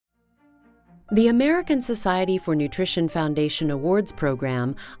The American Society for Nutrition Foundation Awards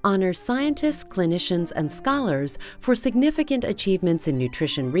program honors scientists, clinicians, and scholars for significant achievements in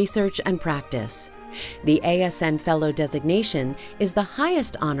nutrition research and practice. The ASN Fellow designation is the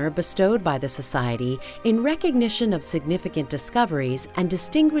highest honor bestowed by the Society in recognition of significant discoveries and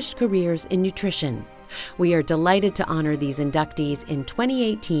distinguished careers in nutrition. We are delighted to honor these inductees in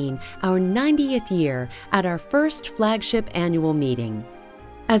 2018, our 90th year, at our first flagship annual meeting.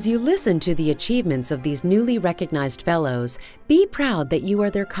 As you listen to the achievements of these newly recognized fellows, be proud that you are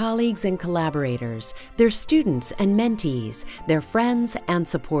their colleagues and collaborators, their students and mentees, their friends and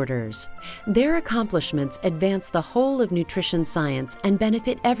supporters. Their accomplishments advance the whole of nutrition science and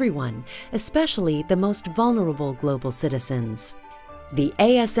benefit everyone, especially the most vulnerable global citizens. The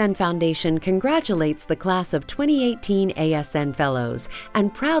ASN Foundation congratulates the class of 2018 ASN Fellows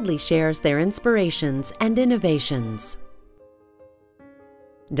and proudly shares their inspirations and innovations.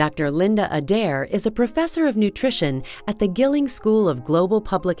 Dr. Linda Adair is a professor of nutrition at the Gilling School of Global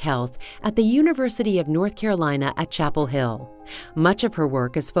Public Health at the University of North Carolina at Chapel Hill. Much of her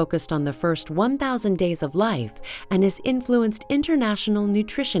work is focused on the first 1,000 days of life and has influenced international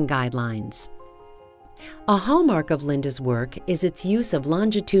nutrition guidelines. A hallmark of Linda's work is its use of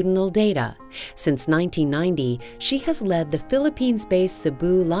longitudinal data. Since 1990, she has led the Philippines-based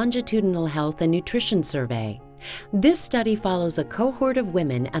Cebu Longitudinal Health and Nutrition Survey. This study follows a cohort of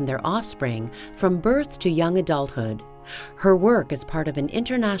women and their offspring from birth to young adulthood. Her work is part of an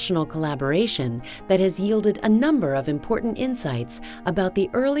international collaboration that has yielded a number of important insights about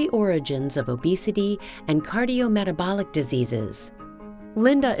the early origins of obesity and cardiometabolic diseases.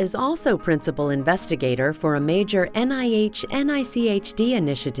 Linda is also principal investigator for a major NIH/NICHD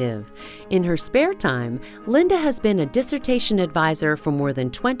initiative. In her spare time, Linda has been a dissertation advisor for more than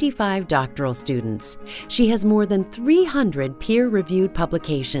 25 doctoral students. She has more than 300 peer-reviewed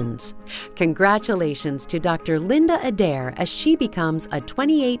publications. Congratulations to Dr. Linda Adair as she becomes a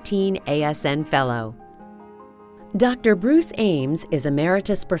 2018 ASN Fellow. Dr. Bruce Ames is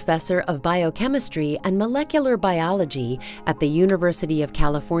Emeritus Professor of Biochemistry and Molecular Biology at the University of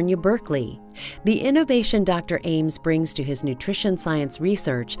California, Berkeley. The innovation Dr. Ames brings to his nutrition science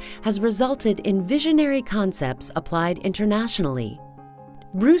research has resulted in visionary concepts applied internationally.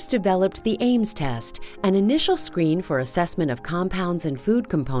 Bruce developed the Ames test, an initial screen for assessment of compounds and food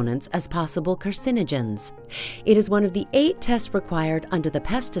components as possible carcinogens. It is one of the 8 tests required under the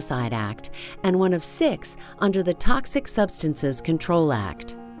Pesticide Act and one of 6 under the Toxic Substances Control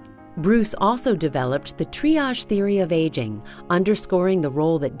Act. Bruce also developed the triage theory of aging, underscoring the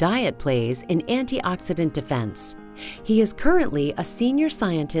role that diet plays in antioxidant defense. He is currently a senior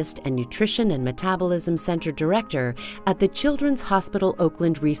scientist and Nutrition and Metabolism Center Director at the Children's Hospital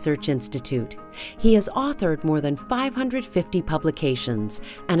Oakland Research Institute. He has authored more than 550 publications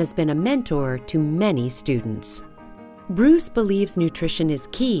and has been a mentor to many students. Bruce believes nutrition is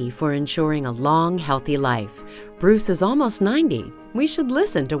key for ensuring a long, healthy life. Bruce is almost 90. We should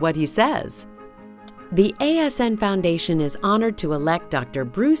listen to what he says. The ASN Foundation is honored to elect Dr.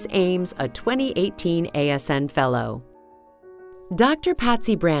 Bruce Ames a 2018 ASN Fellow. Dr.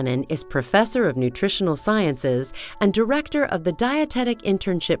 Patsy Brannon is Professor of Nutritional Sciences and Director of the Dietetic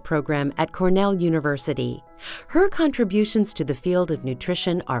Internship Program at Cornell University. Her contributions to the field of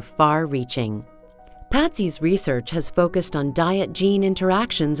nutrition are far-reaching. Patsy's research has focused on diet-gene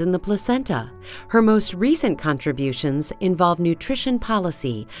interactions in the placenta. Her most recent contributions involve nutrition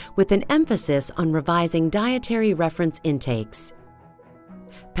policy, with an emphasis on revising dietary reference intakes.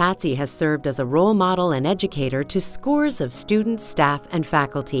 Patsy has served as a role model and educator to scores of students, staff, and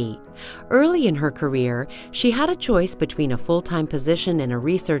faculty. Early in her career, she had a choice between a full-time position in a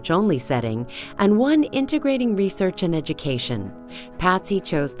research-only setting and one integrating research and education. Patsy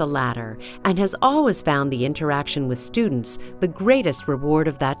chose the latter and has always found the interaction with students the greatest reward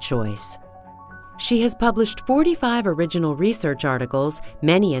of that choice. She has published 45 original research articles,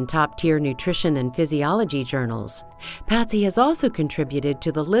 many in top-tier nutrition and physiology journals. Patsy has also contributed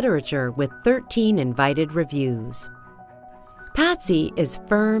to the literature with 13 invited reviews. Patsy is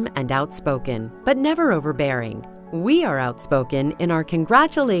firm and outspoken, but never overbearing. We are outspoken in our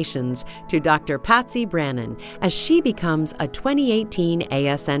congratulations to Dr. Patsy Brannon as she becomes a 2018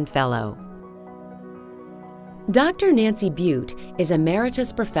 ASN Fellow. Dr. Nancy Butte is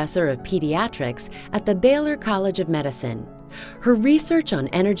Emeritus Professor of Pediatrics at the Baylor College of Medicine. Her research on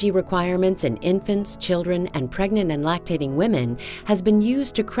energy requirements in infants, children, and pregnant and lactating women has been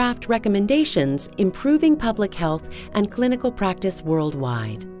used to craft recommendations improving public health and clinical practice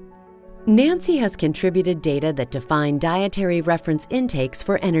worldwide. Nancy has contributed data that define dietary reference intakes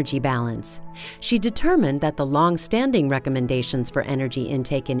for energy balance. She determined that the long-standing recommendations for energy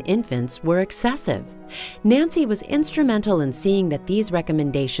intake in infants were excessive. Nancy was instrumental in seeing that these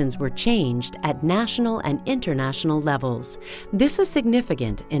recommendations were changed at national and international levels. This is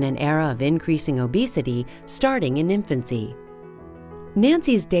significant in an era of increasing obesity starting in infancy.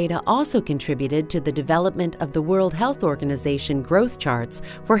 Nancy's data also contributed to the development of the World Health Organization growth charts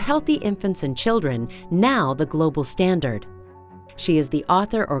for healthy infants and children, now the global standard. She is the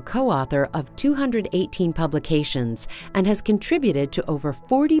author or co-author of 218 publications and has contributed to over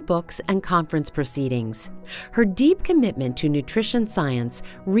 40 books and conference proceedings. Her deep commitment to nutrition science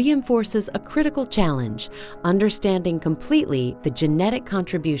reinforces a critical challenge: understanding completely the genetic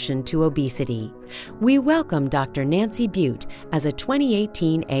contribution to obesity. We welcome Dr. Nancy Butte as a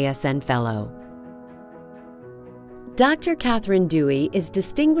 2018 ASN Fellow. Dr. Catherine Dewey is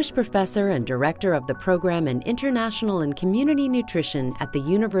Distinguished Professor and Director of the Program in International and Community Nutrition at the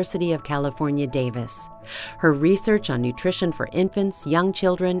University of California, Davis. Her research on nutrition for infants, young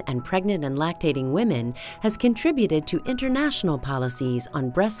children, and pregnant and lactating women has contributed to international policies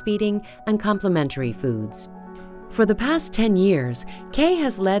on breastfeeding and complementary foods. For the past 10 years, Kay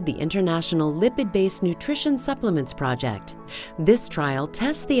has led the International Lipid-Based Nutrition Supplements Project. This trial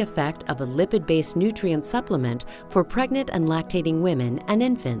tests the effect of a lipid-based nutrient supplement for pregnant and lactating women and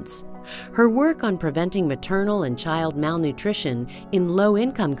infants. Her work on preventing maternal and child malnutrition in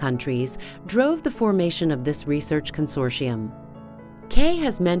low-income countries drove the formation of this research consortium. Kay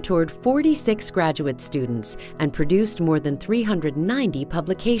has mentored 46 graduate students and produced more than 390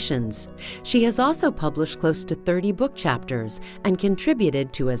 publications. She has also published close to 30 book chapters and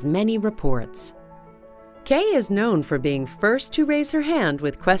contributed to as many reports. Kay is known for being first to raise her hand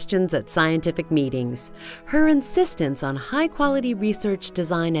with questions at scientific meetings. Her insistence on high-quality research,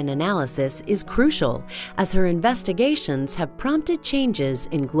 design, and analysis is crucial, as her investigations have prompted changes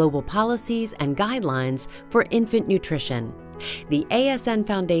in global policies and guidelines for infant nutrition. The ASN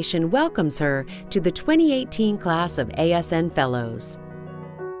Foundation welcomes her to the 2018 class of ASN Fellows.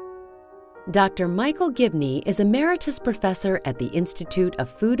 Dr. Michael Gibney is Emeritus Professor at the Institute of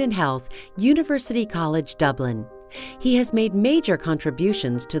Food and Health, University College Dublin. He has made major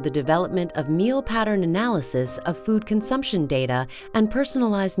contributions to the development of meal pattern analysis of food consumption data and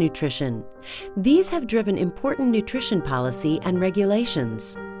personalized nutrition. These have driven important nutrition policy and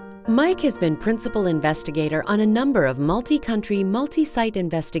regulations. Mike has been principal investigator on a number of multi-country, multi-site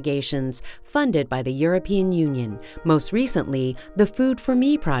investigations funded by the European Union, most recently the Food for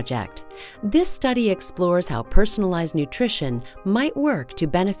Me project. This study explores how personalized nutrition might work to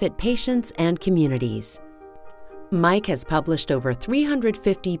benefit patients and communities. Mike has published over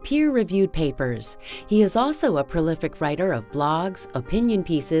 350 peer-reviewed papers. He is also a prolific writer of blogs, opinion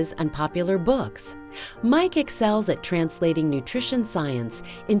pieces, and popular books. Mike excels at translating nutrition science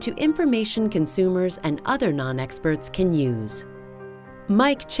into information consumers and other non-experts can use.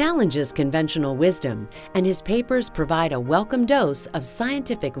 Mike challenges conventional wisdom, and his papers provide a welcome dose of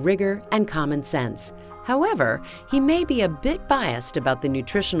scientific rigor and common sense. However, he may be a bit biased about the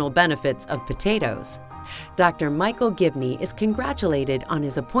nutritional benefits of potatoes. Dr. Michael Gibney is congratulated on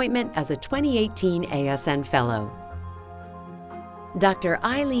his appointment as a 2018 ASN Fellow. Dr.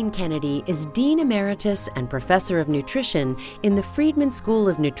 Eileen Kennedy is Dean Emeritus and Professor of Nutrition in the Friedman School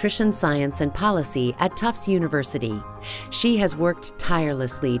of Nutrition Science and Policy at Tufts University. She has worked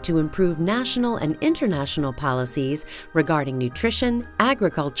tirelessly to improve national and international policies regarding nutrition,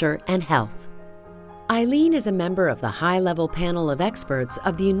 agriculture, and health. Eileen is a member of the high-level panel of experts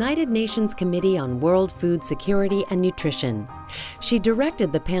of the United Nations Committee on World Food Security and Nutrition. She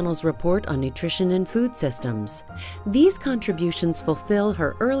directed the panel's report on nutrition and food systems. These contributions fulfill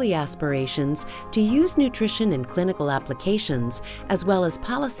her early aspirations to use nutrition in clinical applications, as well as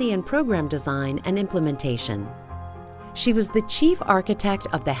policy and program design and implementation. She was the chief architect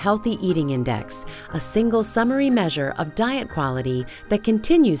of the Healthy Eating Index, a single summary measure of diet quality that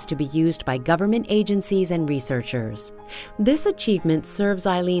continues to be used by government agencies and researchers. This achievement serves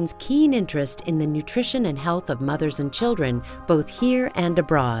Eileen's keen interest in the nutrition and health of mothers and children, both here and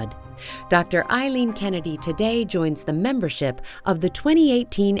abroad. Dr. Eileen Kennedy today joins the membership of the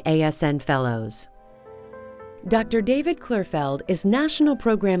 2018 ASN Fellows. Dr. David Klurfeld is National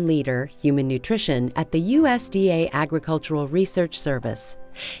Program Leader, Human Nutrition at the USDA Agricultural Research Service.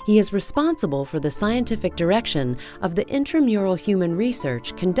 He is responsible for the scientific direction of the intramural human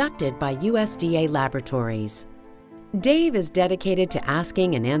research conducted by USDA laboratories. Dave is dedicated to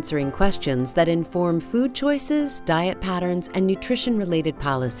asking and answering questions that inform food choices, diet patterns, and nutrition-related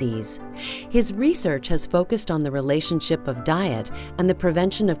policies. His research has focused on the relationship of diet and the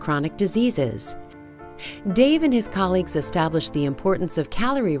prevention of chronic diseases. Dave and his colleagues established the importance of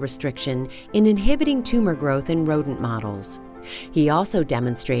calorie restriction in inhibiting tumor growth in rodent models. He also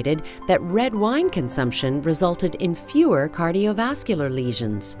demonstrated that red wine consumption resulted in fewer cardiovascular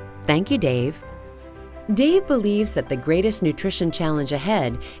lesions. Thank you, Dave. Dave believes that the greatest nutrition challenge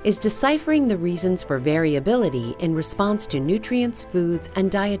ahead is deciphering the reasons for variability in response to nutrients, foods, and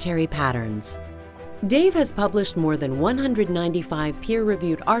dietary patterns. Dave has published more than 195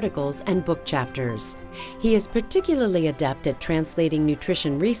 peer-reviewed articles and book chapters. He is particularly adept at translating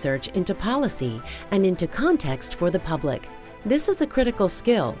nutrition research into policy and into context for the public. This is a critical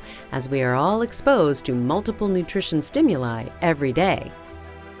skill, as we are all exposed to multiple nutrition stimuli every day.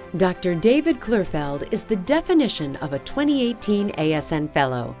 Dr. David Klurfeld is the definition of a 2018 ASN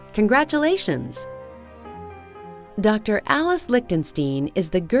Fellow. Congratulations! Dr. Alice Lichtenstein is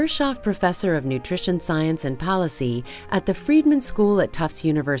the Gershoff Professor of Nutrition Science and Policy at the Friedman School at Tufts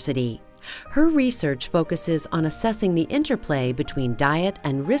University. Her research focuses on assessing the interplay between diet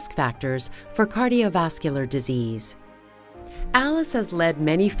and risk factors for cardiovascular disease. Alice has led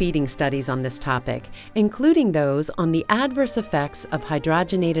many feeding studies on this topic, including those on the adverse effects of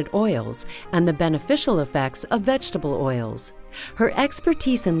hydrogenated oils and the beneficial effects of vegetable oils. Her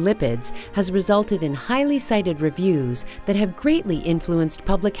expertise in lipids has resulted in highly cited reviews that have greatly influenced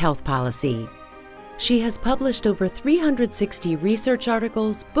public health policy. She has published over 360 research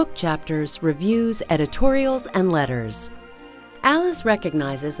articles, book chapters, reviews, editorials, and letters. Alice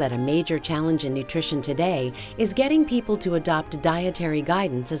recognizes that a major challenge in nutrition today is getting people to adopt dietary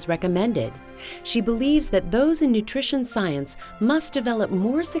guidance as recommended. She believes that those in nutrition science must develop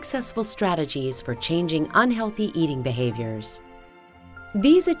more successful strategies for changing unhealthy eating behaviors.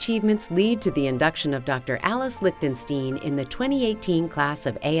 These achievements lead to the induction of Dr. Alice Lichtenstein in the 2018 class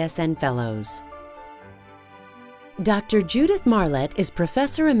of ASN Fellows. Dr. Judith Marlett is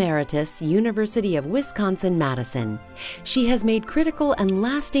Professor Emeritus, University of Wisconsin-Madison. She has made critical and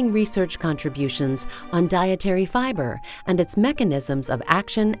lasting research contributions on dietary fiber and its mechanisms of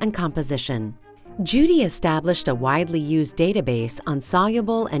action and composition. Judy established a widely used database on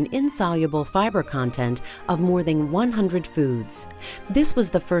soluble and insoluble fiber content of more than 100 foods. This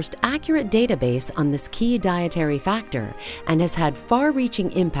was the first accurate database on this key dietary factor and has had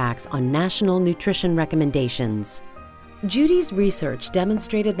far-reaching impacts on national nutrition recommendations. Judy's research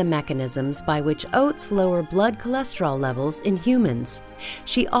demonstrated the mechanisms by which oats lower blood cholesterol levels in humans.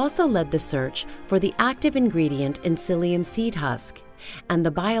 She also led the search for the active ingredient in psyllium seed husk and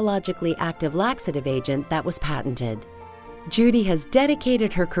the biologically active laxative agent that was patented. Judy has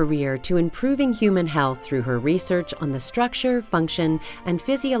dedicated her career to improving human health through her research on the structure, function, and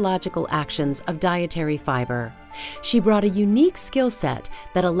physiological actions of dietary fiber. She brought a unique skill set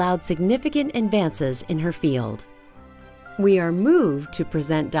that allowed significant advances in her field. We are moved to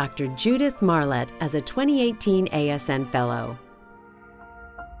present Dr. Judith Marlett as a 2018 ASN Fellow.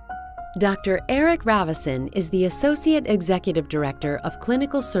 Dr. Eric Ravison is the Associate Executive Director of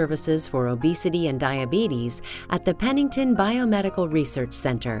Clinical Services for Obesity and Diabetes at the Pennington Biomedical Research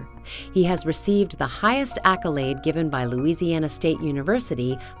Center. He has received the highest accolade given by Louisiana State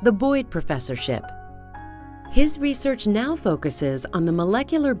University, the Boyd Professorship. His research now focuses on the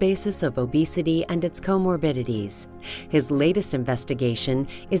molecular basis of obesity and its comorbidities. His latest investigation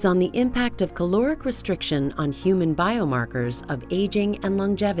is on the impact of caloric restriction on human biomarkers of aging and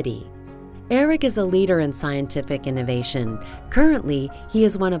longevity. Eric is a leader in scientific innovation. Currently, he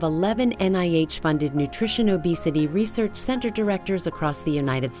is one of 11 NIH-funded nutrition obesity research center directors across the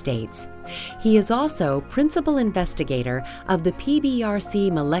United States. He is also principal investigator of the PBRC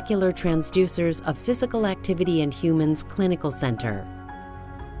Molecular Transducers of Physical Activity in Humans Clinical Center.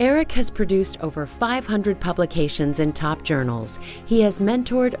 Eric has produced over 500 publications in top journals. He has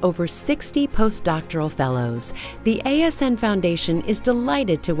mentored over 60 postdoctoral fellows. The ASN Foundation is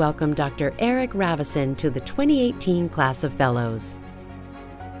delighted to welcome Dr. Eric Ravison to the 2018 class of fellows.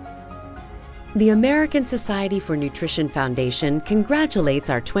 The American Society for Nutrition Foundation congratulates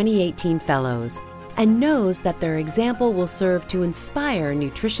our 2018 fellows and knows that their example will serve to inspire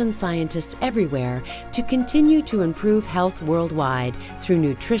nutrition scientists everywhere to continue to improve health worldwide through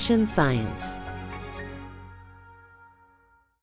nutrition science.